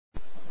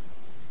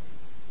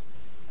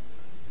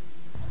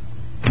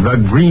The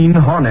Green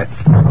Hornet.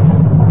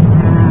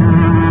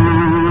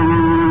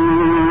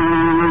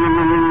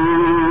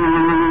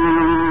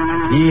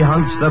 He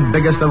hunts the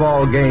biggest of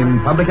all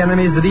game, public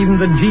enemies that even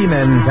the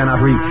G-men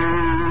cannot reach.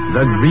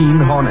 The Green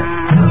Hornet.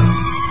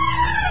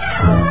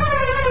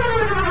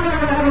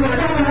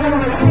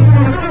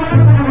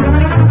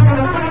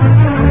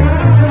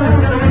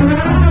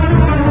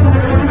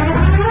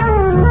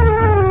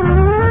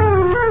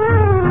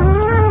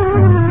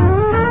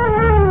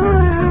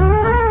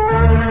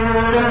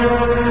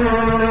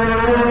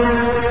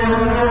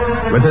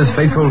 With his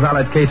faithful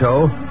valet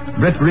Cato,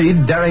 Britt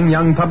Reed, daring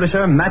young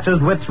publisher, matches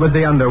wits with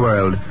the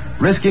underworld,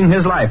 risking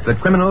his life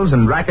that criminals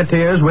and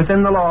racketeers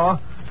within the law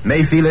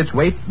may feel its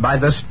weight by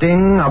the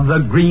sting of the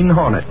Green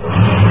Hornet.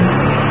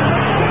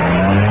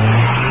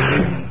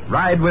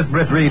 Ride with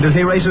Britt Reed as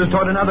he races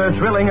toward another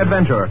thrilling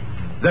adventure.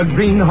 The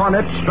Green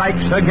Hornet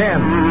strikes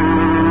again.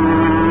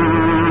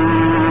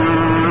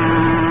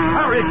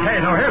 Hurry,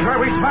 Cato. Here's where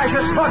we smash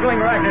a smuggling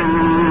racket.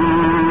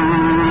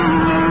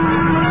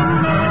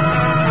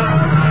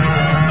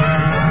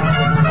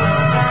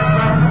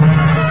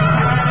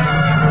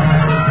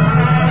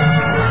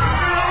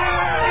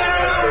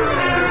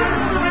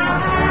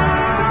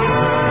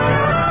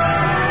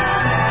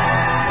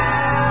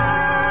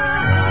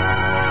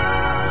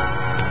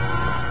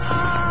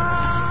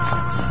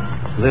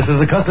 This is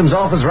the customs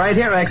office right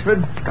here,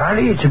 Axford.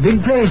 Golly, it's a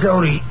big place,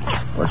 Lawry.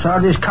 What's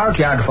all this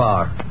courtyard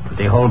for? Do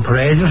they hold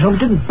parades or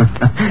something?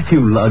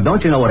 You lug,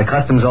 don't you know what a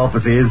customs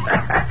office is?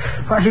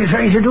 What's he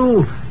trying to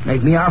do?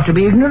 Make me out to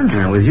be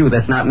ignorant? With you,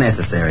 that's not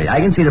necessary.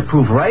 I can see the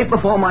proof right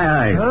before my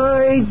eyes.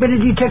 I ain't been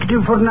a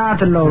detective for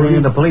nothing, Lawry.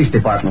 The police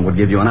department would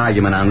give you an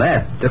argument on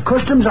that. The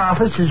customs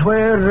office is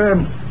where...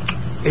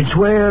 it's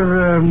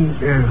where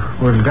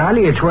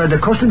the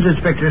customs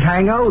inspectors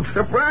hang out.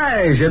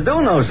 Surprise, you do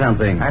know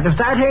something. And if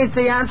that ain't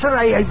the answer,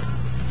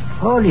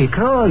 Holy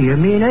crow, you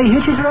mean I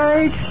hit it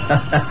right?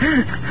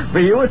 For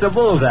you, it's a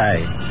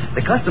bullseye.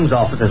 The customs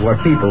office is where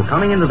people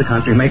coming into the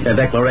country make their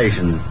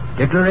declarations.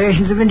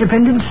 Declarations of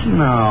independence?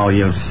 No,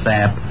 you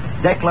sap.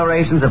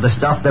 Declarations of the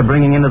stuff they're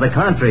bringing into the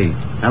country.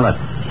 Now, look,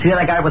 see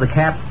that guy with the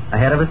cap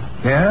ahead of us?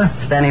 Yeah?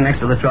 Standing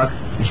next to the truck?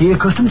 Is he a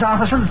customs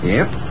officer?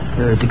 Yep.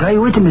 The guy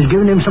with him is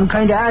giving him some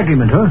kind of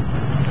argument, huh?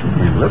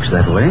 It looks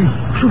that way.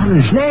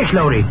 Suffering snakes,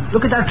 Lawry.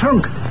 Look at that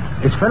trunk.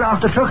 It fell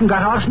off the truck and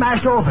got all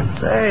smashed open.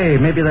 Say,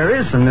 maybe there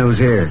is some news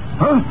here.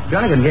 Huh?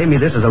 Gunnigan gave me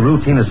this as a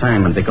routine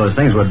assignment because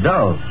things were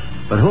dull.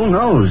 But who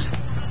knows?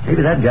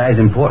 Maybe that guy's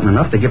important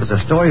enough to give us a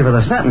story for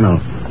the Sentinel.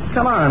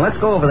 Come on, let's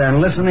go over there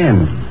and listen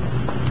in.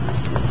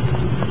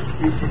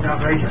 This is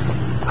outrageous.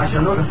 I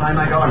shall notify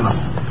my government.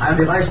 I'm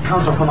the vice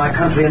consul for my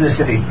country in the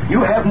city.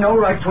 You have no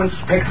right to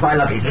inspect my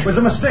luggage. It was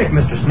a mistake,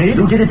 Mr. Sneed.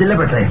 You did it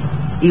deliberately.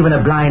 Even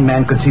a blind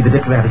man could see the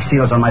diplomatic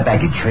seals on my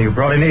baggage. You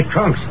brought in 8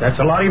 trunks. That's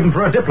a lot even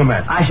for a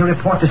diplomat. I shall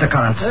report this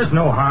occurrence. There's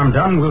no harm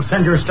done. We'll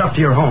send your stuff to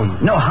your home.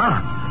 No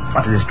harm?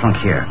 What is this trunk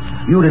here?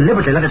 You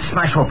deliberately let it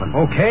smash open.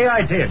 Okay,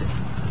 I did.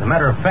 As a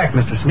matter of fact,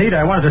 Mr. Sneed,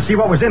 I wanted to see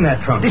what was in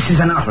that trunk. This is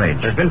an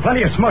outrage. There's been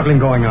plenty of smuggling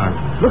going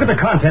on. Look at the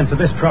contents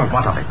of this trunk.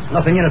 What of it?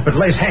 Nothing in it but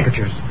lace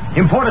handkerchiefs.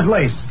 Imported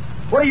lace.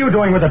 What are you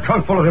doing with a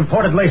trunk full of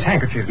imported lace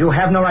handkerchiefs? You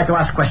have no right to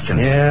ask questions.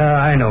 Yeah,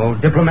 I know.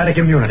 Diplomatic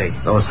immunity.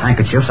 Those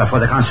handkerchiefs are for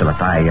the consulate.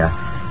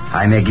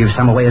 I may give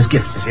some away as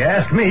gifts. If you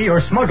ask me,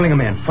 you're smuggling them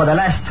in. For the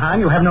last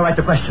time, you have no right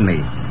to question me.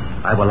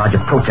 I will lodge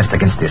a protest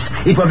against this.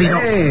 It will be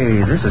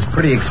Hey, this is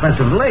pretty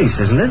expensive lace,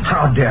 isn't it?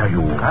 How dare you?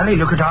 Golly,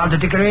 look at all the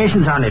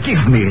decorations on it.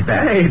 Give me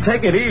that. Hey,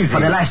 take it easy. For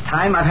the last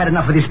time, I've had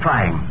enough of this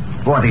prying.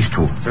 Who are these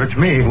two? Search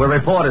me. We're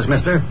reporters,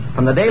 mister.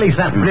 From the Daily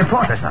Sentinel.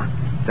 Reporter, sir.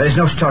 There is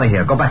no story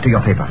here. Go back to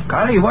your paper.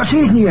 Golly, what's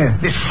eating you?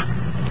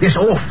 This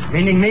oaf.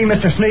 Meaning me,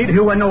 Mr. Sneed?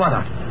 You and no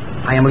other.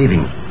 I am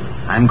leaving.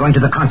 I'm going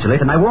to the consulate,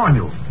 and I warn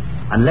you.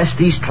 Unless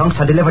these trunks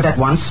are delivered at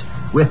once,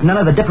 with none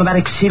of the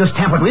diplomatic seals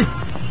tampered with,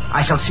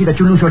 I shall see that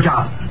you lose your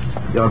job.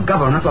 Your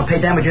government will pay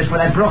damages for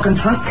that broken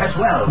trunk as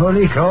well.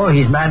 Holy cow,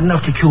 he's mad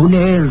enough to chew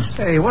nails.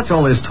 Hey, what's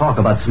all this talk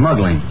about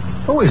smuggling?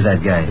 Who is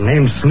that guy?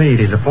 Name's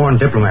Sneed. He's a foreign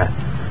diplomat.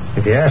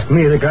 If you ask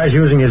me, the guy's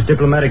using his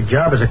diplomatic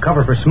job as a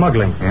cover for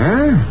smuggling.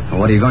 Huh?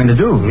 What are you going to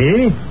do?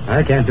 Me?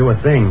 I can't do a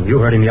thing.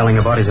 You heard him yelling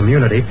about his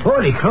immunity.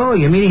 Holy crow,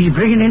 you mean he's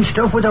bringing in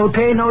stuff without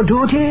paying no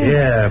duty?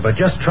 Yeah, but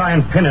just try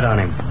and pin it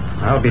on him.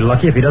 I'll be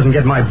lucky if he doesn't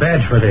get my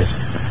badge for this.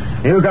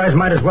 You guys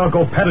might as well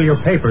go peddle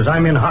your papers.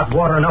 I'm in hot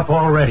water enough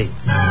already.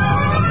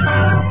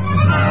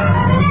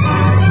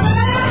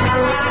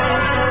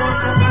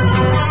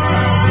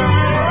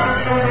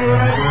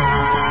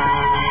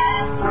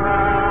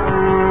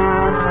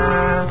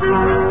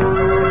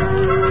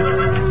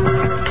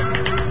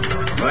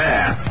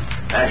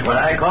 That's what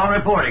I call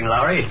reporting,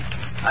 Lawry.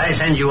 I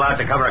send you out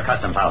to cover a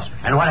customs house.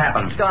 And what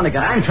happens?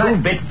 Gunnigan, I'm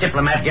trying... Two-bit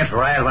diplomat gets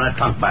riled when a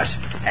trunk busts.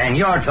 And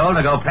you're told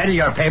to go peddle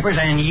your papers,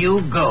 and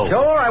you go.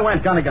 Sure, I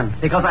went, Gunnigan,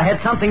 because I had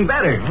something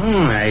better.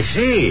 I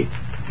see.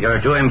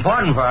 You're too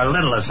important for a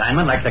little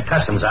assignment like the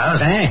customs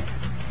house, eh?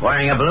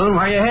 Wearing a balloon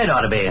where your head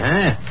ought to be,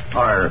 huh?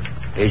 Or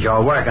Is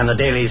your work on the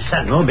Daily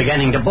Sentinel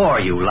beginning to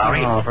bore you,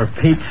 Lawry? Oh, for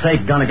Pete's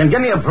sake, Gunnigan,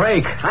 give me a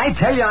break. I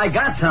tell you I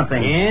got something.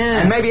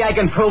 Yeah? And maybe I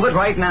can prove it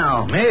right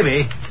now.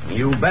 Maybe.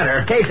 You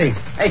better. Casey.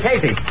 Hey,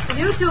 Casey. Have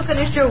you two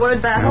finished your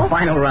word battle?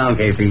 Final round,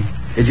 Casey.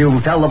 Did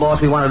you tell the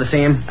boss we wanted to see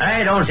him?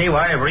 I don't see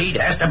why Reed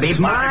has to be It's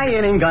my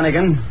inning,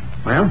 Gunnigan.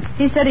 Well?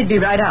 He said he'd be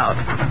right out.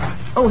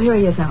 Oh, here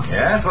he is now.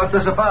 Yes, what's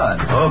this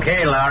about?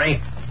 Okay, Lawry.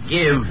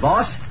 Give.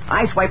 Boss,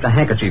 I swiped a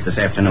handkerchief this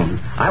afternoon.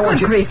 I want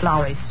Good you... grief,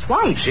 Lawry.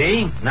 Swipe.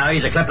 See? Now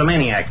he's a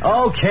kleptomaniac.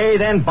 Okay,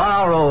 then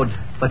borrowed.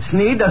 But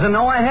Sneed doesn't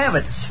know I have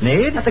it.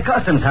 Sneed? At the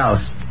customs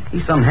house.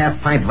 He's some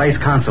half-pint vice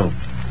consul.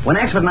 When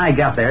Axford and I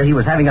got there, he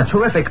was having a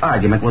terrific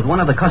argument with one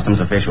of the customs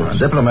officials. A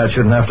diplomat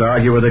shouldn't have to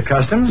argue with the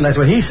customs. That's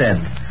what he said.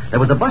 There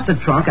was a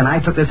busted trunk, and I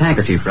took this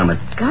handkerchief from it.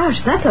 Gosh,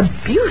 that's a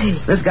beauty.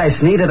 This guy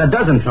Sneed had a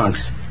dozen trunks,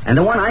 and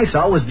the one I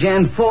saw was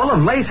jammed full of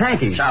lace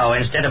hankies. So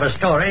instead of a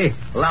story,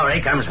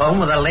 Lawry comes home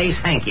with a lace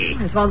hanky.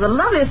 It's one of the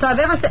loveliest I've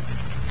ever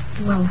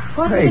seen. Well,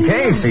 what Hey, in the-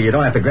 Casey, you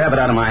don't have to grab it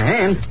out of my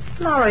hand.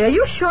 Lawry, are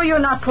you sure you're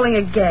not pulling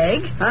a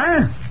gag?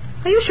 Huh?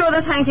 Are you sure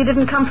this hanky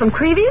didn't come from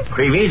Creevy's?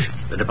 Creevy's?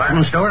 The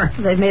department store?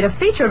 They've made a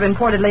feature of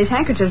imported lace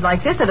handkerchiefs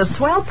like this at a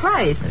swell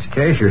price. Miss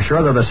Case, you're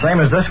sure they're the same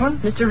as this one?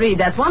 Mr. Reed,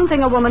 that's one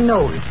thing a woman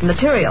knows.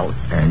 Materials.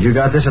 And you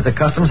got this at the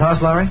customs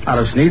house, Lawry? Out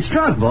of Sneed's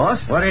trunk, boss.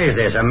 What is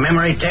this, a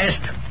memory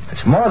test?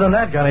 It's more than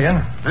that, Gunnigan.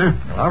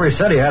 Huh? Lawry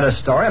said he had a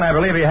story, and I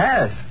believe he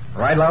has.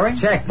 Right, Lawry?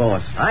 Check,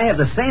 boss. I have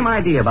the same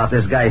idea about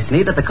this guy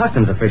Sneed that the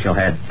customs official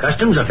had.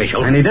 Customs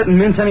official? And he didn't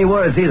mince any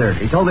words either.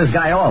 He told this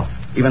guy off,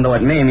 even though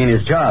it may mean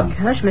his job.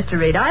 Gosh, Mr.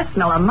 Reed, I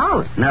smell a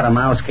mouse. Not a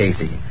mouse,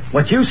 Casey.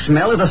 What you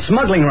smell is a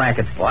smuggling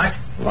racket. What?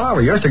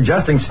 Lawry, you're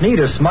suggesting Sneed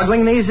is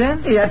smuggling these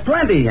in? He had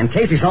plenty, and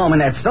Casey saw him in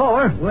that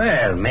store.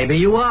 Well, maybe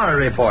you are a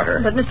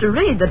reporter. But, Mr.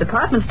 Reed, the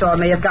department store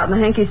may have gotten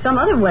the hanky some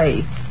other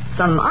way.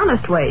 Some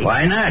honest way.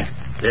 Why not?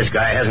 This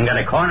guy hasn't got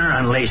a corner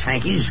on lace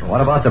hankies.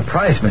 What about the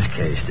price, Miss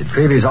Case? Did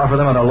Creevy's offer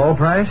them at a low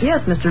price? Yes,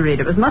 Mr. Reed,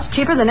 it was much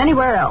cheaper than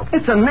anywhere else.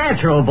 It's a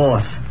natural,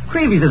 boss.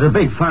 Creevy's is a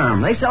big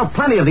firm. They sell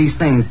plenty of these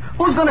things.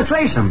 Who's going to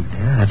trace them?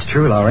 Yeah, that's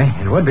true, Lawry.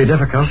 It would be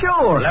difficult.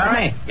 Sure.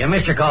 Larry, you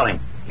missed your calling.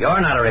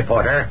 You're not a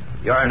reporter.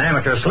 You're an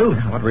amateur sleuth.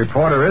 What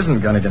reporter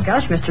isn't, Gunnigan?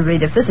 Gosh, Mr.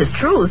 Reed, if this is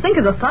true, think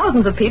of the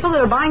thousands of people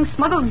that are buying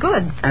smuggled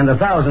goods. And the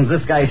thousands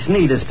this guy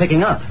Sneed is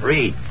picking up.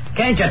 Reed,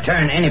 can't you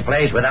turn any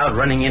place without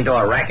running into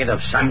a racket of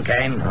some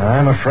kind?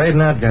 I'm afraid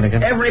not,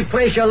 Gunnigan. Every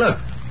place you look,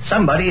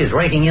 somebody is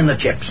raking in the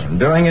chips. I'm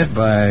doing it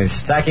by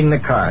stacking the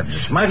cards.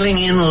 Smuggling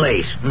in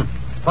lace.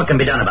 What can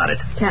be done about it?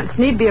 Can't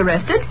Sneed be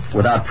arrested?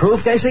 Without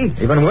proof, Casey?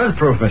 Even with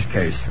proof, Miss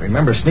Case.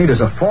 Remember, Sneed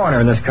is a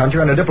foreigner in this country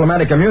and a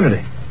diplomatic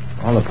immunity.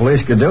 All the police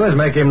could do is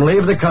make him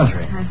leave the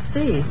country. I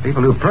see.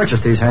 People who purchase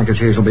these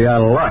handkerchiefs will be out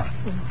of luck.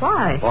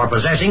 Why? For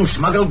possessing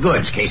smuggled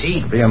goods, Casey.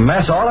 It'll be a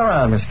mess all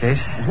around, Miss Case.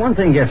 One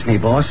thing gets me,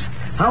 boss.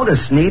 How does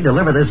Sneed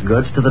deliver this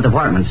goods to the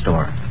department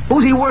store?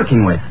 Who's he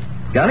working with?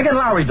 Gunnigan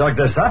Lawry dug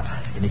this up.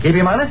 Can you keep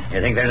him on it?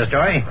 You think there's a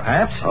story?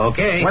 Perhaps.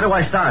 Okay. Where do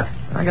I start?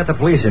 I got the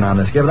police in on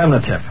this. Give them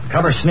the tip.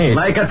 Cover Sneed.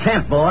 Like a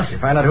temp, boss.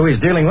 Find out who he's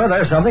dealing with.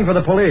 There's something for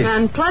the police.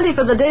 And plenty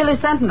for the Daily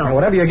Sentinel.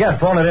 Whatever you get,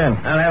 phone it in.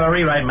 I'll have a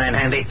rewrite man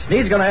handy.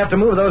 Sneed's going to have to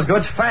move those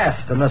goods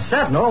fast, and the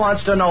Sentinel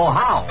wants to know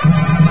how.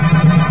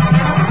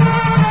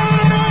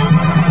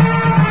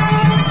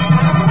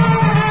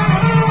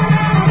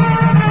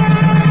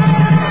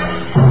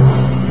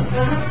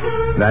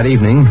 That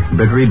evening,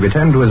 Britt Reed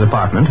returned to his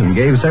apartment and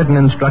gave certain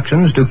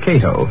instructions to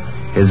Cato,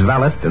 his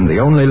valet and the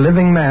only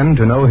living man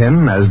to know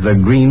him as the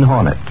Green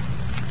Hornet.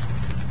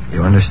 You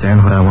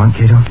understand what I want,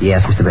 Cato?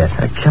 Yes, Mr. Brett.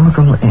 A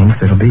chemical ink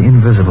that'll be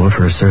invisible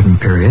for a certain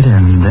period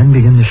and then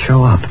begin to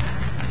show up.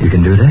 You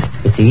can do that?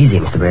 It's easy,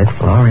 Mr. Brett.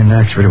 Lawry and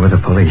Axford are with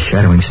the police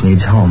shadowing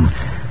Sneed's home.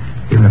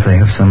 Even if they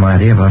have some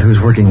idea about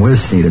who's working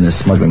with Sneed in this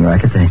smuggling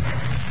racket, they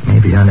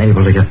may be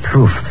unable to get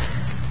proof.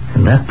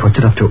 And that puts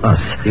it up to us.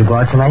 You go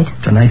out tonight?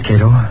 Tonight,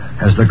 Cato,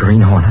 as the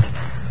Green Hornet.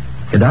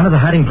 Get down to the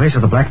hiding place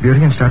of the Black Beauty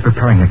and start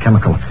preparing the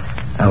chemical.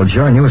 I'll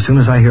join you as soon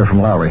as I hear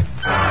from Lawry.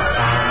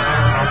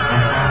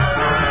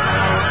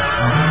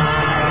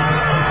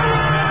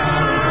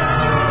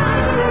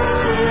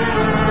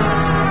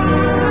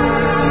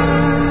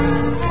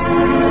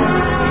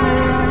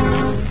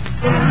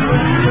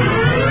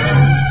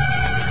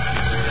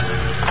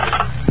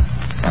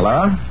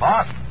 Hello?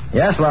 Boss,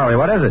 Yes, Lawry,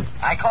 what is it?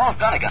 I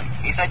called Dunnigan.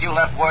 He said you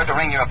left word to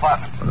ring your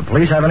apartment. Will the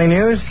police have any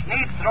news?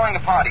 Sneed's throwing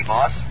a party,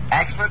 boss.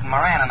 Axford and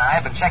Moran and I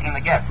have been checking the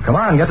guests. Come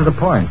on, get to the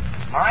point.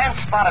 Moran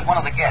spotted one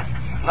of the guests.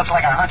 Looks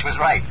like our hunch was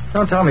right.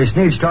 Don't tell me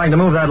Sneed's trying to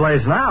move that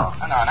lace now.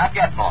 No, not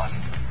yet, boss.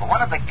 But one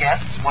of the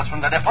guests was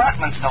from the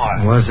department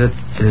store. Was it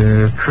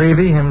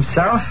Creevy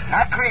himself?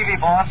 Not Creevy,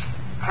 boss.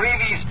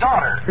 Creevy's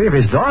daughter.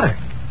 Creevy's daughter?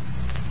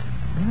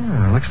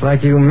 Oh, looks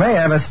like you may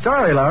have a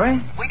story, Lawry.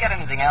 If we get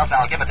anything else,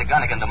 I'll give it to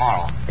Gunnigan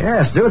tomorrow.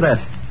 Yes, do that.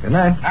 Good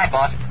night. Night,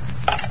 boss.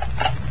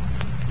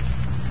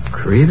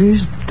 Creevy's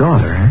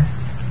daughter, huh?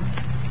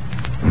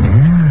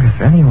 Yeah,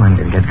 if anyone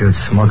can get goods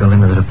smuggled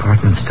into the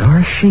department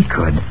store, she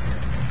could.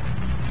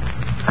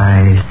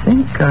 I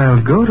think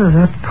I'll go to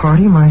that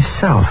party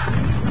myself.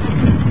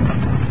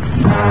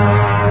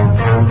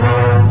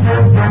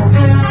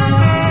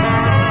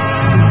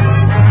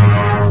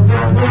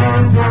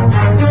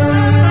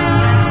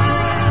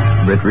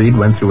 Britt Reed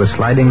went through a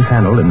sliding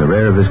panel in the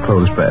rear of his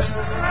clothes press,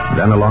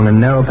 then along a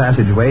narrow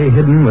passageway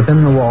hidden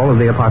within the wall of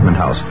the apartment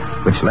house,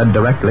 which led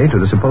directly to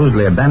the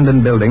supposedly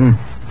abandoned building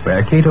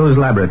where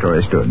Cato's laboratory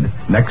stood,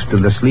 next to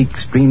the sleek,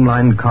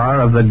 streamlined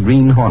car of the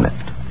Green Hornet.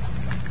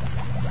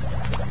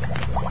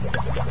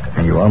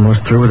 Are you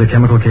almost through with the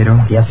chemical, Cato?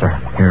 Yes, sir.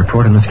 Here,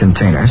 pour it in this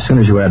container as soon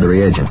as you add the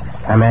reagent.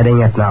 I'm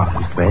adding it now,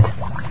 Mr. Wade.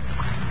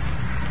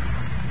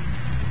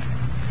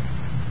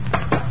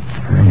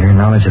 Your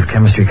knowledge of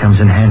chemistry comes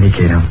in handy,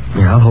 Cato.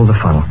 Here, I'll hold the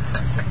funnel.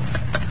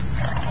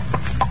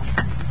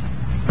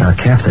 Now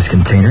cap this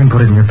container and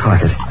put it in your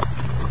pocket.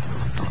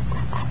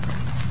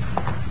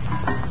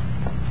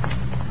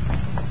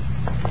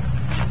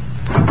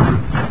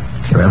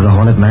 You have the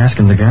Hornet mask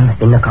and the gun?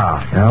 In the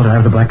car. I'll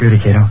have the Black Beauty,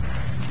 Cato.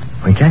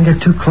 We can't get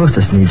too close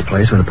to Sneed's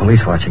place with the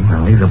police watching.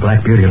 I'll leave the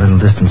Black Beauty a little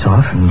distance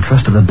off and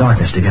trust to the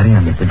darkness to get in.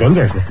 It's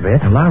dangerous, Mr.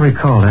 Britt. Now, Lawry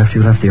called after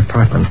you left the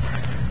apartment.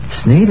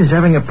 Sneed is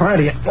having a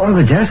party at one of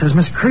the guests is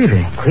Miss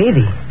Creevy.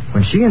 Creevy?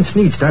 When she and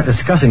Sneed start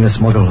discussing the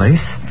smuggled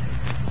lace,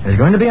 there's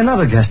going to be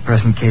another guest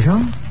present, Cato.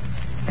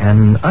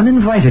 An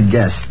uninvited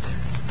guest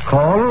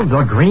called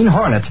the Green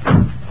Hornet.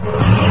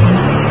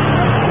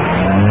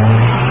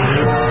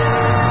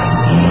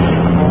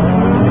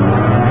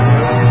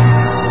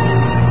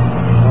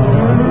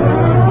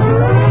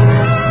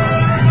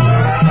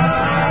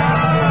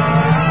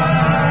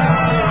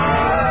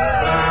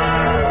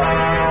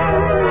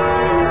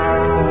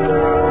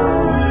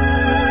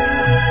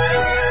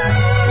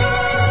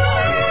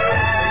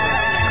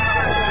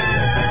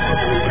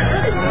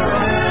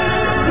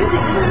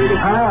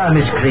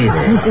 Miss Creevy.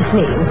 Mr.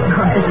 Sneed,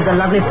 this is a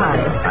lovely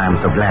party. I'm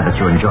so glad that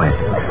you enjoy it.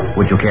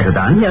 Would you care to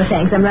dance? No,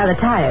 thanks. I'm rather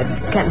tired.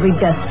 Can't we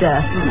just,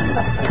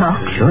 talk?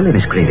 Surely,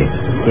 Miss Creevy.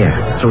 Here,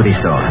 through these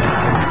doors.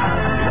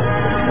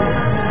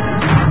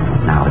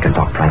 Now we can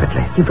talk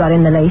privately. You brought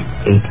in the lace?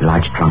 8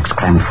 large trunks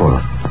crammed full.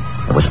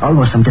 There was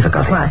almost some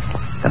difficulty. What?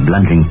 The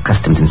blundering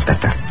customs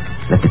inspector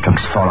let the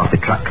trunks fall off the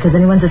truck. Does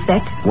anyone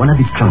suspect? One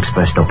of the trunks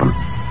burst open.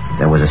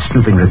 There was a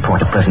snooping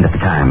reporter present at the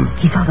time.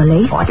 He saw the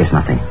lace? Oh, it is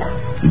nothing.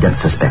 He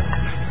doesn't suspect.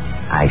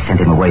 I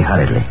sent him away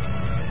hurriedly.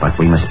 But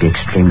we must be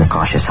extremely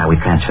cautious how we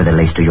transfer the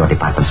lace to your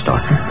department store.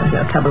 There's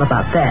no trouble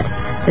about that.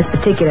 This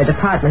particular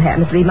department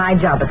happens to be my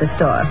job at the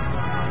store.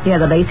 You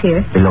have the lace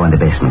here? Below in the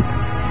basement.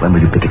 When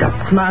will you pick it up?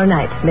 Tomorrow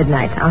night,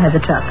 midnight. I'll have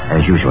the truck.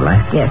 As usual, eh?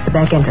 Yes, the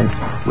back entrance.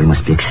 We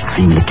must be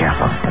extremely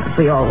careful. Haven't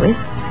we always?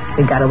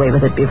 We got away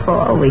with it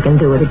before. We can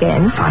do it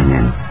again. Fine,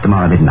 then.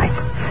 Tomorrow midnight.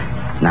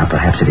 Now,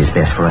 perhaps it is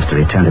best for us to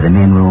return to the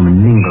main room and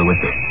mingle with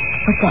the...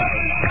 What's that?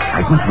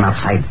 Excitement from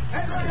outside.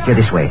 Here,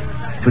 this way.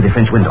 Through the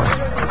French windows.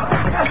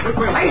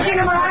 I seen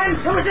him, Ryan.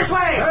 It was this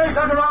way. Hey,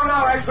 nothing wrong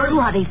now, expert. Who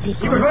are these people?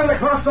 He was running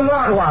across the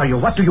lawn. Who are you?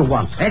 What do you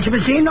want? Ain't you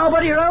been seeing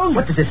nobody around?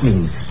 What does this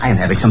mean? I am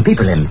having some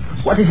people in.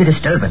 What is a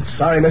disturbance?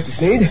 Sorry, Mr.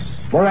 Sneed.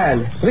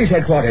 Moran, police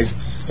headquarters.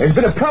 There's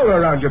been a prowler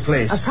around your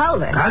place. A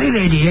prowler? Golly,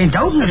 lady, ain't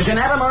doubting it. Did you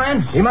have him,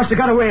 Moran? He must have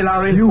got away,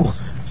 Lawry.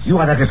 You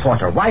are that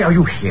reporter. Why are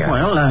you here?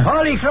 Well,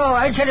 Holy crow,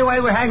 I'd tell you why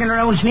we're hanging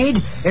around, Sneed.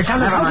 It's on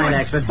the never mind, front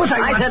expert. What's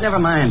I said never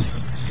mind.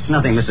 It's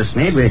nothing, Mr.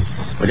 Sneed.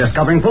 We're just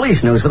covering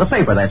police news for the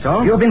paper, that's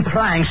all. You've been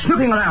prying,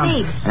 snooping around.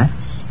 Sneed. Huh?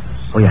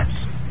 Oh, yeah.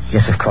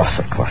 Yes, of course.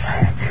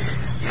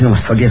 You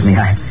must forgive me.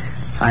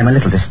 I'm a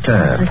little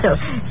disturbed.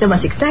 So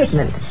much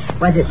excitement.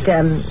 Was it,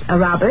 a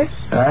robber?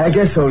 I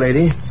guess so,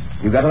 lady.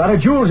 You've got a lot of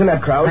jewels in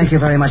that crowd. Thank you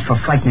very much for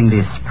frightening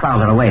this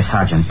prowler away,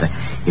 Sergeant.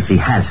 If he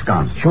has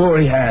gone. Sure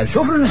he has.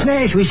 Suffer and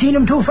snatch. We seen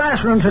him too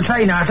fast for him to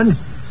try nothing.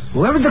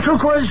 Whoever the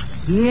crook was,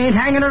 he ain't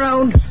hanging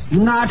around.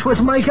 Not with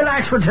Michael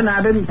Axford to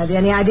nab him. Have you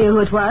any idea who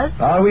it was?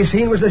 All we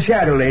seen was the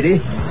shadow, lady.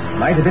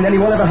 Might have been any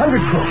one of 100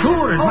 crooks.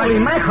 Sure, it's Holy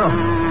Michael.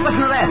 mackerel.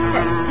 Listen to that.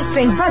 That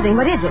strange buzzing.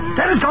 What is it?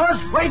 That is course,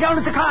 way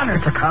down at the corner.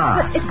 It's a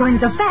car. It's going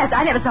so fast.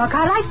 I never saw a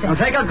car like Well,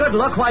 that. take a good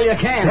look while you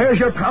can. There's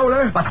your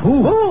prowler. But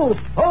who? Who?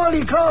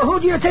 Holy crow, who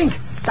do you think?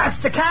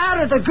 That's the car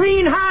of the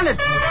Green Hornet.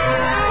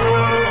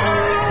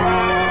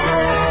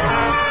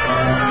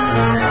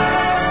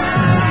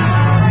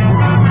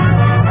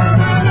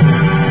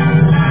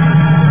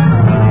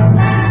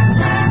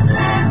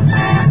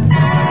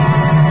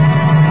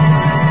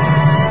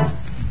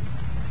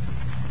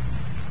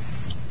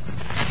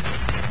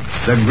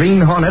 The Green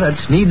Hornet at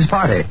Sneed's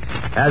party.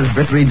 As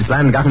Britt Reed's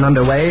plan gotten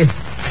underway,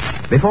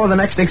 before the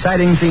next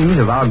exciting scenes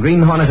of our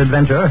Green Hornet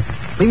adventure,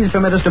 please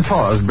permit us to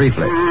pause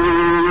briefly.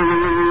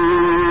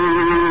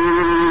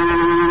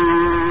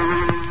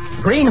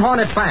 Green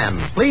Hornet fans,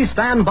 please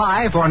stand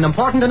by for an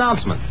important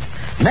announcement.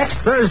 Next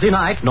Thursday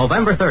night,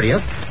 November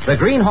 30th, the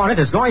Green Hornet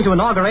is going to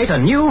inaugurate a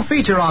new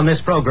feature on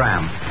this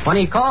program when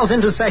he calls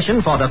into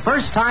session for the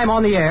first time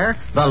on the air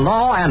the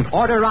Law and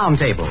Order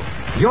Roundtable,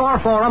 your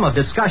forum of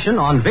discussion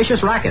on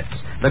vicious rackets,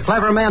 the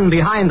clever men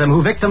behind them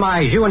who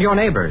victimize you and your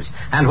neighbors,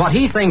 and what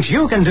he thinks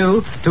you can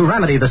do to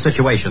remedy the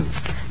situation.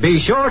 Be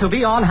sure to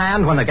be on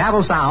hand when the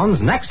gavel sounds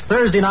next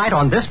Thursday night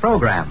on this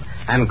program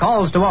and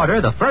calls to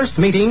order the first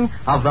meeting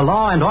of the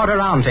Law and Order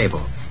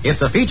Roundtable.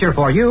 It's a feature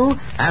for you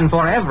and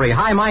for every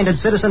high-minded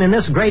citizen in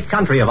this great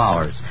country of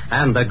ours,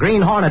 and the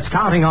Green Hornet's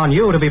counting on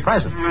you to be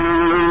present.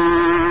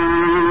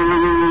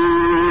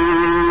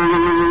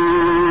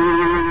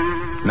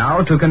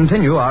 now to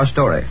continue our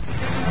story.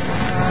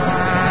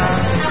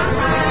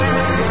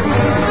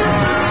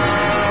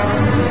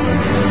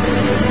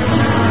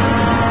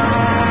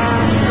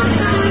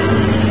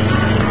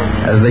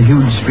 As the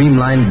huge,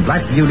 streamlined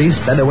Black Beauty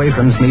sped away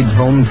from Sneed's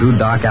home through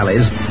dark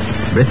alleys,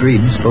 Britt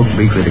Reed spoke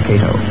briefly to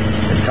Cato.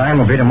 The time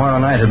will be tomorrow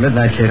night at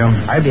midnight, Cato.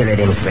 I'll be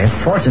ready, Mr. Brett.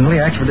 Fortunately,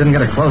 Axford didn't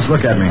get a close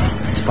look at me.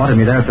 He spotted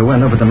me there at the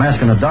window, but the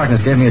mask in the darkness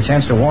gave me a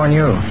chance to warn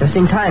you. Just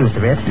in time, Mr.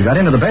 Brett. You got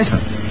into the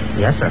basement.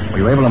 Yes, sir. Were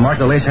you able to mark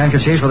the lace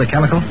handkerchiefs with a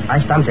chemical? I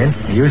stumped in.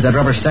 You used that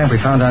rubber stamp we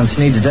found on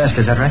Sneed's desk,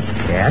 is that right?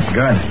 Yes.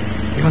 Good.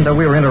 Even though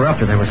we were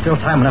interrupted, there was still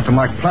time enough to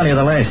mark plenty of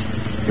the lace.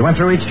 You went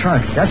through each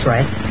trunk. That's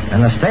right.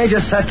 And the stage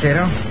is set,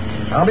 Cato.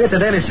 I'll be at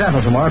the Daily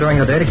Sentinel tomorrow during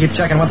the day to keep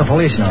checking what the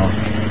police know.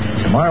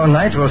 Tomorrow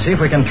night, we'll see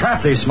if we can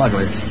trap these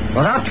smugglers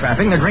without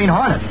trapping the Green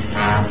Hornet.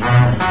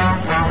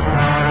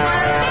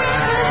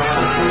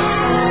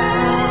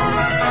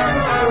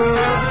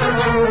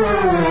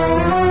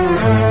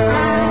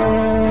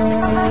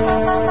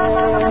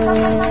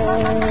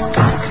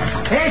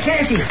 Hey,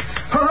 Casey.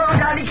 Oh,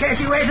 darling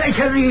Casey, wait till I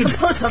tell Reed.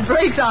 Put the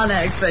brakes on,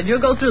 Axford. You'll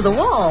go through the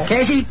wall.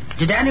 Casey,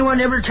 did anyone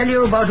ever tell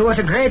you about what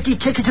a great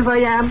detective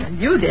I am?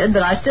 You did,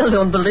 but I still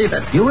don't believe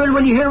it. You will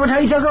when you hear what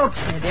I dug up.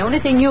 The only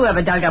thing you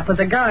ever dug up was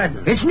the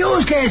garden. It's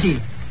news,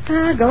 Casey.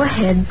 Go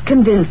ahead.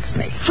 Convince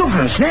me.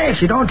 Suffering snakes,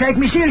 you don't take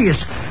me serious.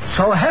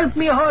 So help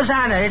me,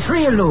 Hosanna, it's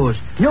real news.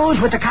 News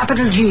with a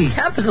capital G.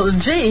 Capital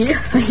G?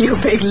 You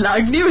big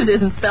lug. News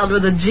isn't spelled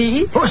with a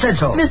G. Who said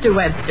so? Mr.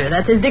 Webster.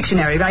 That's his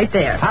dictionary right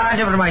there.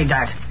 Never mind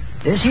that.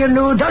 This here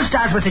news does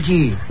start with a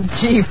G.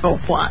 G for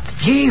what?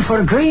 G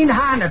for Green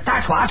Hornet,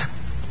 that's what.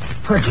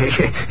 But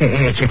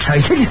it's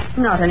exciting.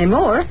 Not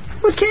anymore.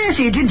 But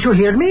Casey, didn't you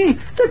hear me?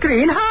 The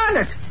Green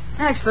Hornet.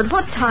 Axford,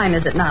 what time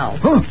is it now?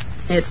 Huh?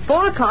 It's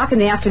 4:00 in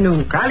the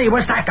afternoon. Golly,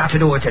 what's that got to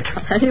do with it?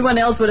 Anyone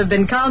else would have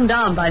been calmed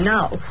down by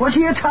now. What are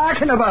you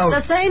talking about?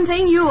 The same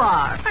thing you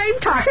are. I'm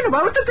talking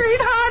about the Green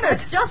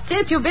Hornet. Just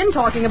it. You've been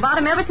talking about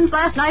him ever since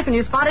last night when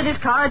you spotted his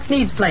car at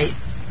Sneed's place.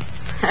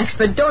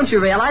 Axford, don't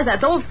you realize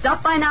that's old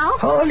stuff by now?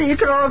 Holy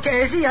crow,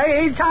 Casey,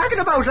 I ain't talking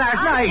about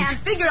last night. I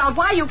can't figure out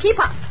why you keep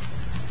up.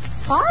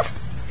 What?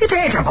 It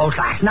ain't about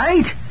last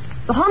night.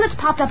 The Hornet's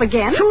popped up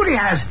again? Sure he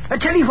has. A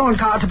telephone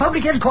call to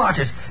public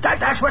headquarters.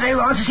 That's what I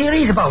want to see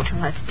Reed about.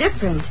 Well, that's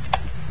different.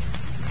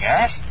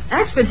 Yes?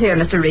 Axford here,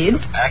 Mr. Reed.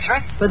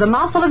 Axford? With a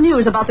mouthful of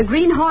news about the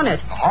Green Hornet.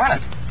 The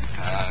Hornet?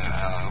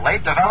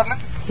 Late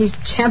development? He's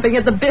champing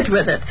at the bit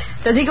with it.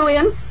 Does he go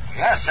in?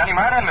 Yes, send him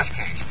right in, Miss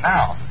Case.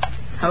 Now.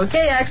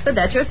 Okay, Axford,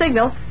 that's your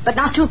signal. But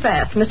not too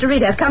fast. Mr.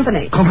 Reed has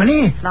company.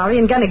 Company? Lawry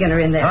and Gunnigan are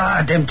in there.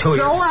 Them two.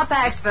 Go up,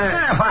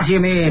 Axford. What do you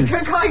mean?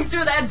 You're going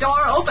through that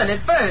door, open it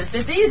first.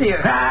 It's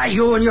easier.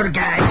 You and your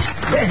guys.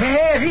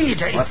 Hey,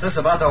 Reed. What's this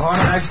about the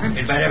Hornet, Axford?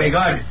 It better be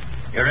good.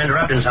 You're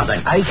interrupting something.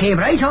 I came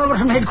right over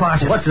from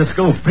headquarters. What's the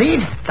scoop? Reed,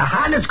 the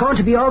Hornet's going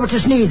to be over to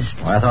Sneed's.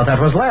 Well, I thought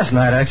that was last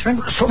night, Axford.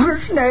 Summer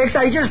snakes,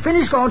 I just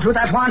finished going through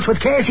that once with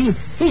Casey.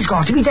 He's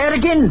going to be there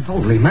again.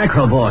 Holy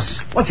mackerel, boss.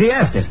 What's he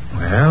after?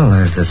 Well,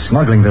 there's the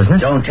smuggling business.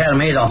 Don't tell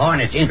me the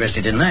Hornet's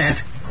interested in that.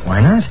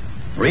 Why not?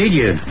 Reed,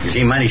 you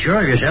seem mighty sure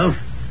of yourself.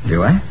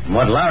 Do I? From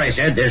what Lawry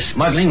said, they're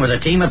smuggling with a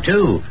team of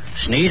two,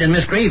 Sneed and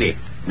Miss Creevy.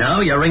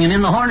 Now you're ringing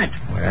in the Hornet.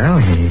 Well,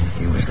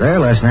 he was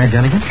there last night,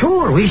 Gunnigan.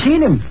 Sure, we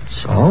seen him.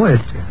 So it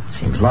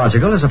seems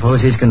logical to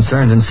suppose he's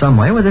concerned in some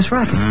way with this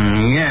racket.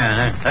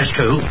 Yeah, that's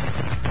true.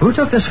 Who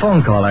took this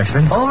phone call,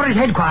 Axford? Over at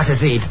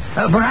headquarters, Reed.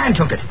 Moran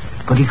took it.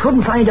 But he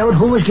couldn't find out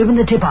who was giving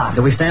the tip-off.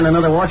 Do we stand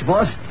another watch,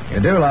 boss? You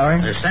do,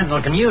 Lawry. The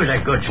Sentinel can use a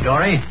good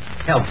story.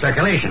 Help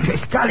circulation.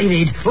 Golly,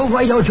 Reed,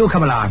 why don't you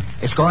come along?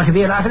 It's going to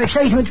be a lot of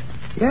excitement.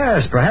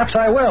 Yes, perhaps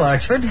I will,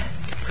 Axford.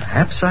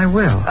 Perhaps I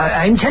will.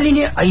 I'm telling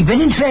you, I've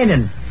been in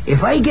training.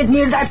 If I get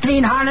near that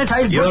Green Hornet,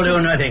 You'll do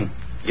nothing.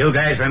 You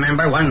guys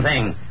remember one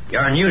thing.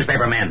 You're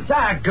newspaper men.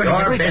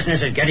 Your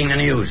business is getting the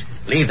news.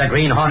 Leave the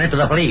Green Hornet to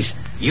the police.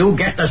 You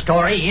get the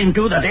story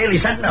into the Daily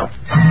Sentinel.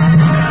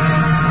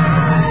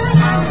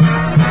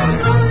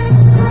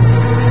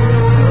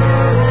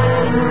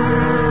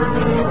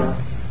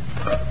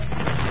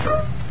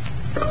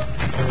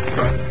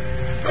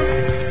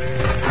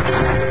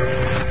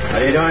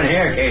 What are you doing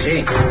here, Casey?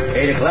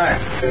 8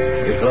 o'clock.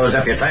 You closed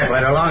up your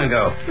typewriter long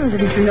ago.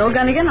 Didn't you know,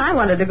 Gunnigan? I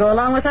wanted to go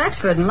along with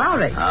Axford and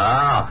Lawry. Oh,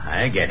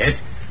 I get it.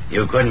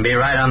 You couldn't be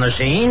right on the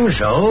scene,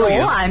 so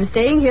I'm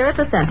staying here at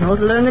the Sentinel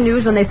to learn the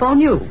news when they phone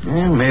you.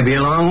 Well, maybe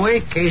a long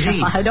wait,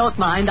 Casey. I don't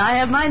mind. I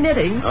have my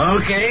knitting.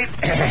 Okay.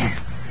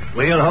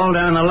 We'll hold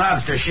down the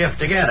lobster shift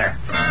together.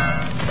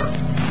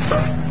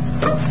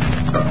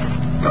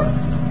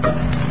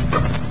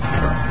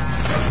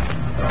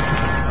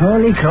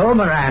 Holy crow,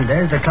 Moran,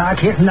 there's the clock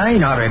hitting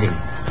 9 already.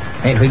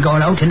 Ain't we going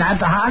out to nab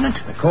the Hornet?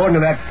 According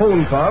to that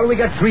phone call, we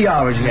got 3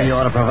 hours yet. You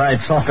ought to provide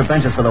softer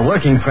benches for the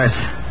working press.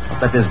 I'll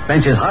bet this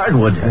bench is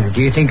hardwood.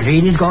 Do you think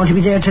Reed is going to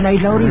be there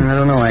tonight, Lawry? I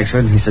don't know,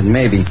 Axford. He said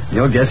maybe.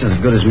 Your guess is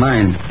as good as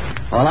mine.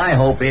 All I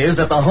hope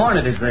is that the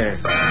Hornet is there.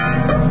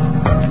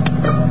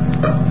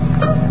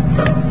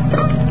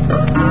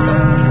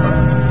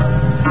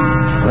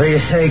 What do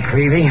you say,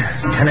 Creevy?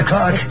 10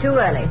 o'clock? It's too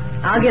early.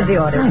 I'll give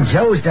the order.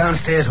 Joe's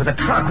downstairs with a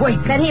truck.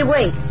 Wait. Can he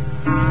wait?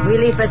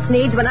 We leave for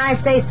Sneed's when I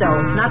say so,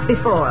 not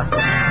before.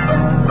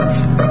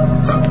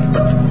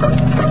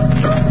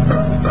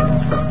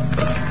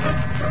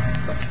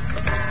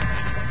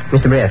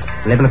 Mr. Brett,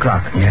 11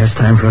 o'clock. Yes,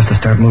 time for us to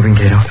start moving,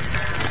 Cato.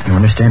 You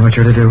understand what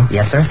you're to do?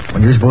 Yes, sir.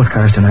 We'll use both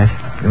cars tonight.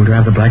 You'll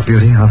drive the Black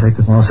Beauty. I'll take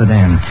the small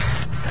sedan.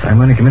 If I'm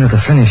going to come in at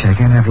the finish, I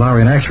can't have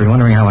Lawry and Axford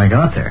wondering how I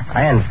got there.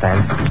 I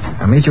understand.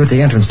 I'll meet you at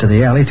the entrance to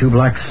the alley 2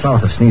 blocks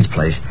south of Sneed's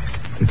place.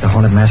 Keep the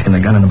Hornet mask and the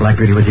gun and the Black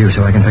Beauty with you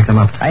so I can pick them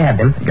up. I have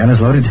them. The gun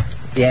is loaded?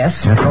 Yes.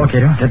 That's all,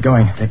 Cato. Get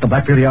going. Take the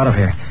Black Beauty out of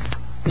here.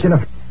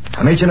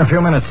 I'll meet you in a few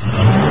minutes.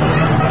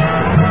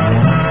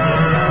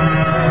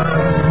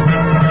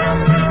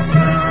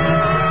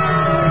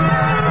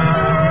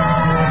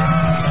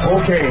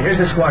 Okay, here's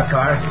the squad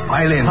car.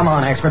 Pile in. Come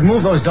on, Axford.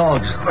 Move those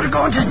dogs. We're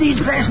going to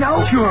Sneed's place now?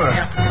 Sure.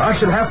 I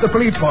should have the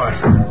police force.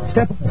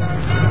 Step.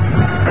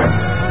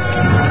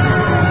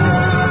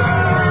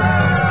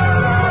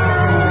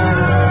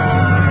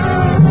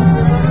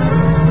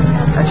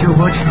 That's you,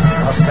 Butch?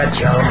 All set,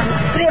 Joe.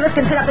 3 of us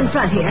can sit up in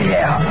front here.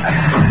 Yeah.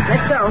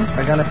 Let's go.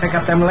 We're going to pick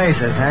up them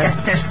laces, huh?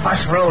 Get this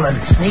bus rolling.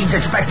 Sneed's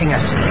expecting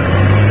us.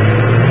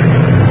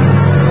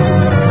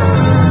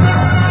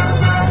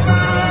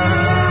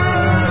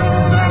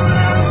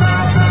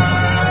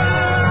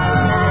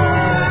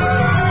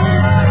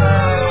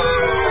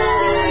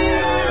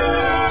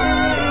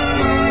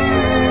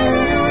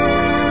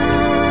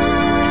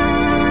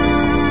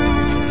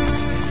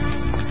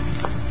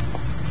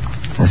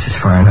 This is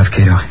far enough,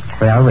 Cato.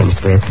 Where are we,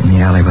 Mr. Brett? In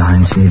the alley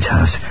behind Sneed's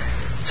house.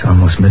 It's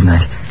almost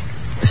midnight.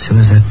 As soon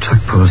as that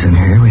truck pulls in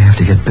here, we have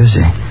to get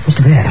busy.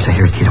 Mr. Brett. Yes, I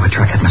hear it, Cato. A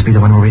truck. That must be the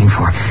one we're waiting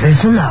for.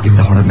 Listen up. Give me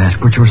the Hornet mask.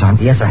 Put yours on.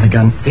 Yes, sir. And the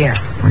gun. Here.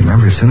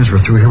 Remember, as soon as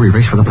we're through here, we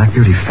race for the Black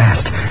Beauty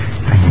fast.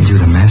 I need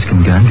you the mask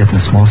and gun, get in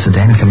the small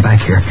sedan, and come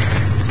back here.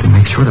 To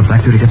make sure the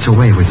Black Beauty gets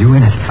away with you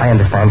in it. I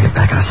understand. Get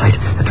back out of sight.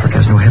 The truck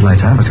has no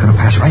headlights on, but it's going to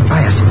pass right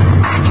by us.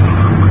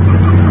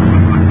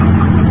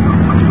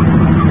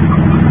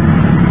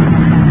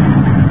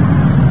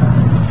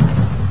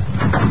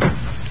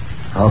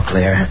 All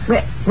clear.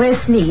 Where's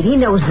Sneed? He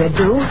knows we're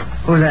due.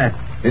 Who's that?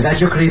 Is that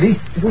you, Creevy?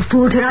 You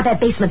fool, turn out that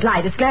basement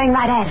light. It's glaring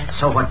right at us.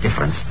 So what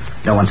difference?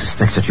 No one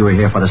suspects that you were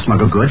here for the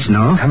smuggled goods,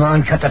 no? Come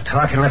on, cut the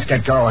talk and let's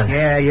get going.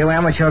 Yeah, you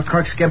amateur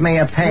crooks give me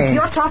a pain. If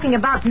you're talking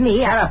about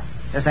me, Shut up.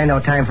 This ain't no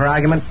time for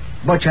argument.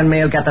 Butch and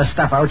me'll get the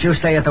stuff out. You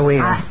stay at the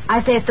wheel. I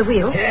stay at the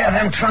wheel. Yeah,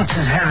 them trunks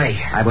is heavy.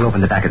 I will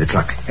open the back of the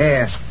truck.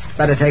 Yes.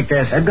 Better take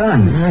this. A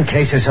gun. In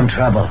case there's some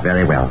trouble.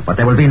 Very well, but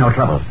there will be no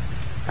trouble.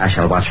 I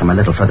shall watch from a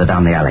little further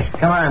down the alley.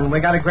 Come on,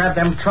 we gotta grab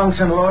them trunks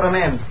and load them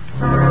in.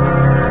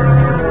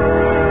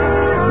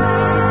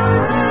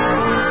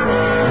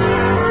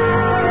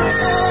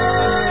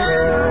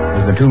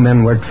 As the 2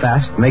 men worked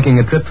fast, making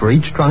a trip for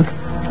each trunk,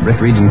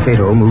 Britt Reed and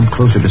Cato moved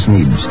closer to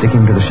Sneed,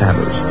 sticking to the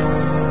shadows.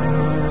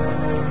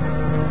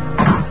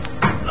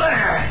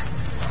 There.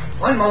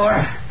 One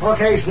more.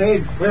 Okay,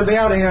 Sneed. We'll be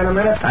out of here in a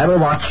minute. I will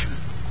watch.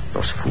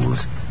 Those fools.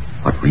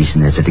 What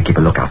reason is there to keep a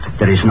lookout?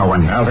 There is no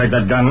one here. I'll take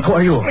that gun. Who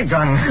are you? A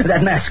gun.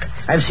 That mask.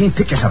 I've seen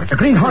pictures of it. The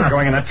Green Hornet.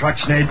 We're going in that truck,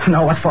 Sneed.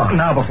 No, what for?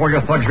 Now, before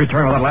your thugs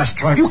return with that last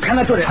trunk. You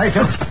cannot do this. I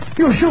felt.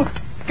 You shoot.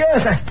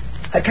 Yes, I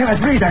cannot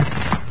breathe.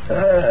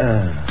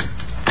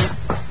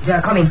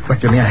 They're coming.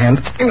 Quick, give me a hand.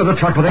 Into the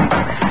truck with him.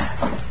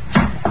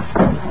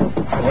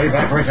 Way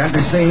back where he can't be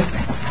seen.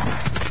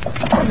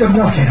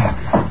 No, Cato.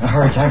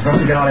 Hurry, time for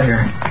us to get out of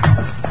here.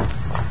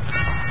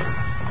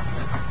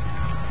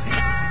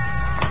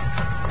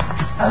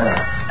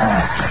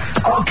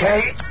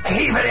 Okay,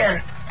 heave it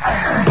in.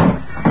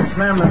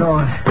 Slam the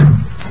doors.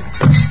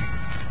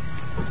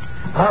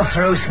 All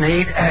through,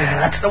 Sneed.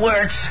 That's the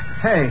works.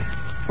 Hey,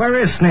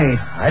 where is Sneed?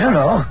 I don't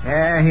know.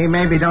 Yeah, he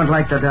maybe don't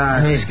like the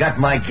dark. He's got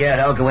my get.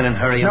 I'll go in and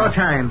hurry him. No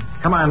time.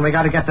 Come on, we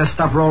got to get this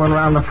stuff rolling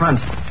around the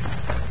front.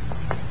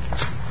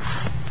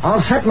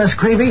 All set, Miss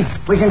Creevy.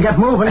 We can get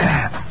moving.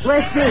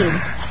 Where's Sneed?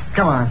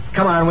 Come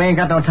on. We ain't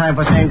got no time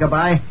for saying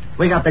goodbye.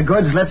 We got the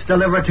goods. Let's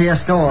deliver it to your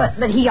store.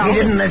 But he always...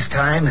 He didn't this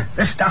time.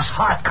 This stuff's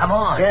hot. Come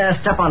on. Yeah,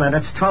 step on it.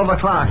 It's 12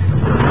 o'clock.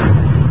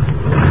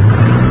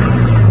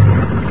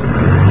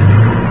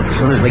 As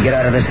soon as we get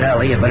out of this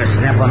alley, you better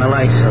snap on the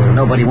light so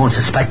nobody won't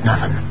suspect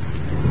nothing.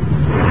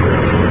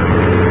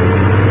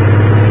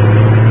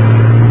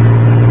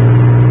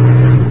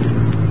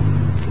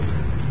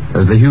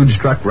 As the huge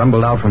truck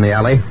rumbled out from the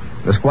alley,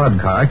 the squad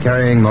car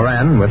carrying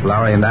Moran with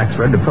Lawry and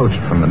Axford approached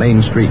from the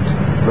main street.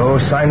 No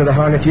sign of the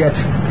Hornet yet.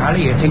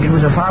 Harley, you think it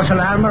was a false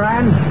alarm,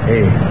 Moran?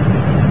 Hey,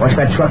 what's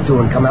that truck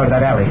doing come out of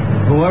that alley?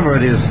 Whoever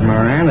it is,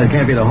 Moran, it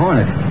can't be the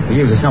Hornet. He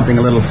uses something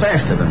a little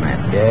faster than that.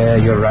 Yeah,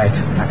 you're right.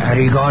 Are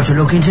you going to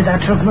look into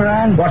that truck,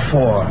 Moran? What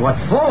for? What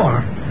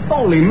for?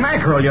 Holy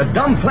mackerel, you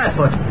dumb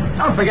flatfoot.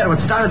 Don't forget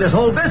what started this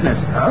whole business.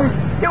 Huh?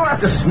 You're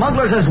after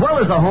smugglers as well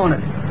as the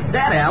Hornet.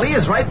 That alley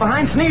is right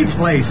behind Sneed's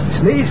place.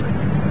 Sneed?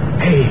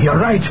 Hey, you're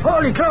right.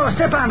 Holy crow,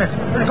 step on it.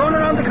 They're going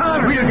around the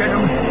corner. We'll get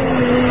them.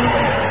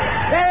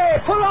 Hey,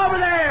 Pull over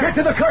there! Get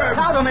to the curb!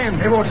 Crowd them in!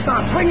 They won't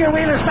stop. Swing your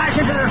wheel and smash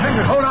into their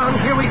fingers. Hold on,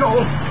 here we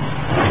go.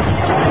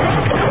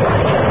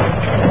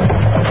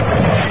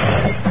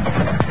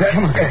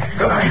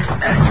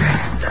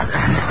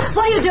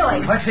 What are you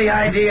doing? What's the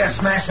idea,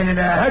 smashing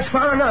into... That's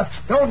far enough.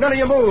 Don't none of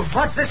you move.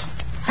 What's this?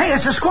 Hey,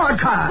 it's a squad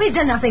car. We've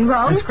done nothing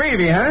wrong. It's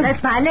Creevy, huh?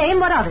 That's my name.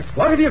 What of it?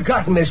 What have you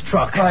got in this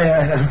truck?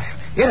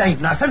 It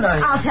ain't nothing.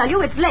 I'll tell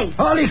you, it's lace.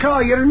 Holy cow,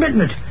 you're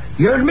admitting it.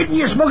 You're admitting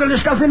you smuggled the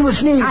stuff in with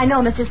Sneed. I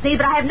know, Mr. Sneed,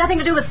 but I have nothing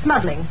to do with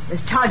smuggling. This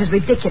charge is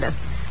ridiculous.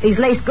 These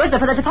lace goods are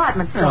for the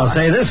department store. I'll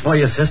say this for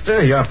you,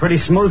 sister. You're a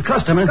pretty smooth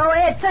customer. Go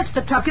ahead, search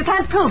the truck. You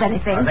can't prove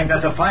anything. I think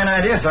that's a fine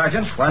idea,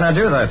 Sergeant. Why not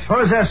do that?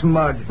 Possess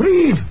mud.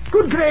 Reed,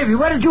 good gravy.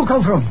 Where did you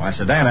come from? Why,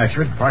 sedan,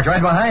 actually. Parked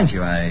right behind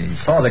you. I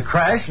saw the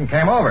crash and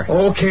came over.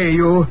 Okay,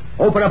 you.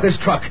 Open up this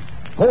truck.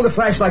 Hold the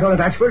flashlight on it,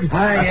 Axford.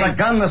 That's a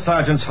gun the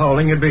sergeant's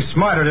holding. You'd be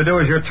smarter to do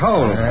as you're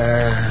told.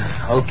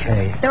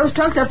 Okay. Those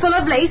trunks are full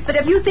of lace, but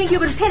if you think you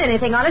can pin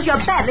anything on us, you're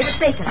badly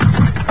mistaken.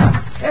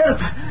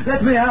 Help!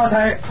 Let me out.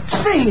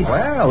 Sneed!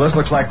 Well, this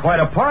looks like quite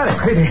a party.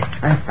 Creevy,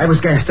 I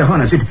was gassed to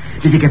Hornet.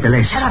 Did you get the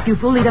lace? Shut up, you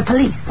fool. These are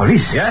police.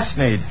 Police? Yes,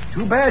 Sneed.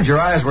 Too bad your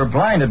eyes were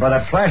blinded by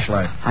that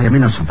flashlight. I am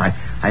innocent.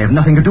 I have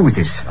nothing to do with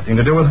this. Nothing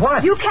to do with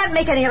what? You can't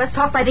make any of us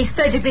talk by these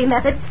third-degree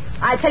methods.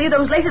 I tell you,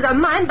 those laces are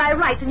mine by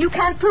rights, and you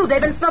can't prove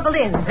they've been smuggled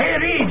in. Hey,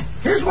 Reed,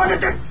 here's one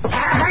of the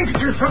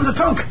handkerchiefs from the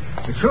trunk.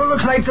 It sure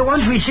looks like the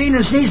ones we seen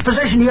in Sneed's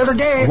possession the other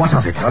day. What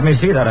of it? Let me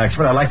see that,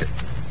 Axford. I'd like to...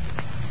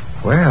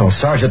 Well,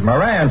 Sergeant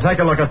Moran, take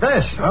a look at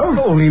this. Oh,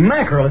 holy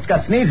mackerel. It's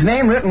got Sneed's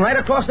name written right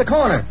across the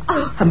corner.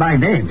 Oh. My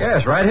name?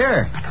 Yes, right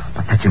here.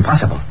 But that's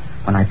impossible.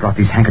 When I brought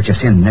these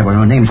handkerchiefs in, there were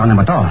no names on them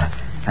at all.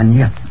 And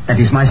yet,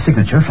 that is my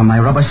signature from my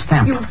rubber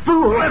stamp. You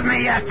fool. Let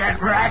me at that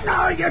rat.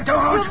 No, you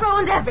don't. You've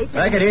ruined everything.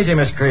 Take it easy,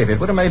 Miss Creevy. It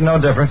would have made no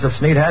difference if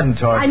Sneed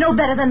hadn't talked. I know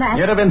better than that.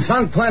 You'd have been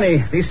sunk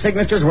plenty. These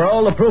signatures were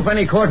all the proof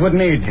any court would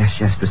need.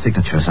 Yes, the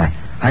signatures.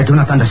 I do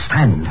not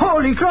understand.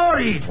 Holy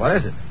glory! What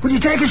is it? Will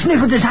you take a sniff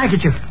at this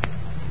handkerchief?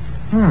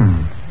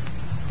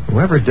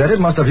 Whoever did it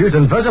must have used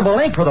invisible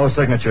ink for those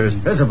signatures.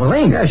 Invisible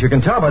ink? Yes, you can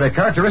tell by the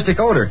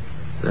characteristic odor.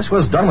 This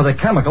was done with a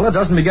chemical that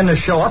doesn't begin to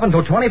show up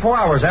until 24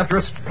 hours after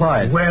it's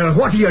applied. Well,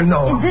 what do you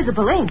know?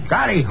 Invisible ink.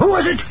 Golly, who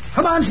was it?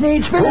 Come on,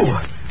 Sneed, spin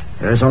it.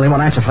 There's only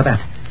one answer for that.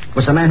 It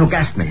was the man who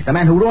gassed me, the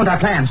man who ruined our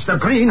plans, the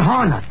Green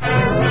Hornet.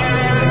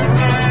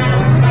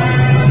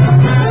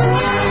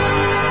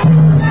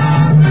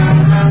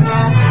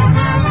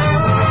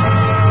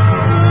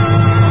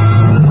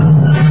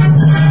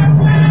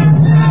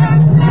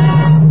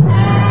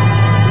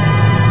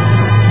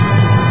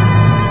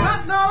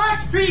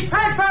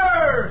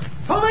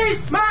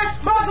 Police mass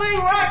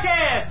smuggling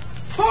racket!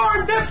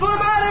 Foreign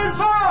diplomat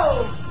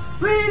involved!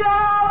 Read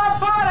all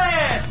about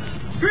it!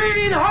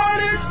 Green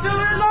Hornet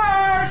still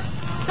alert!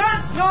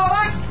 Sentinel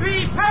XP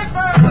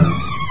papers!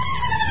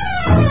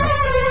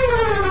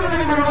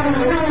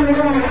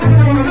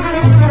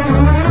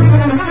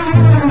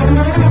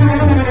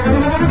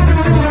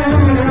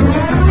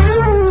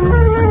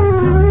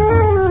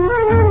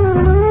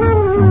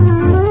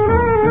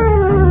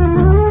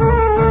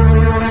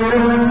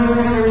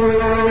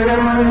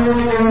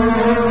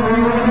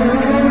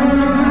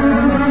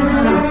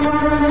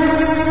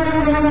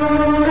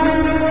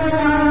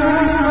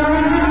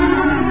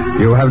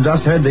 You have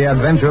just heard the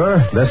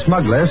adventurer, the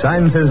smuggler,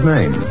 signs his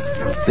name.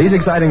 These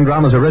exciting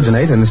dramas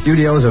originate in the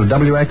studios of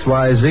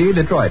WXYZ,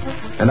 Detroit,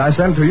 and are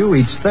sent to you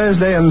each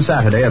Thursday and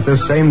Saturday at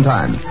this same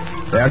time.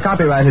 They are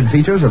copyrighted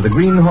features of the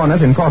Green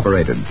Hornet,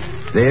 Incorporated.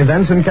 The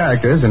events and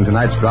characters in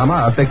tonight's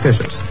drama are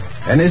fictitious.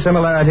 Any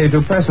similarity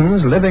to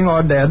persons, living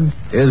or dead,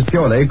 is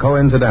purely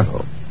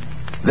coincidental.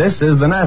 This is the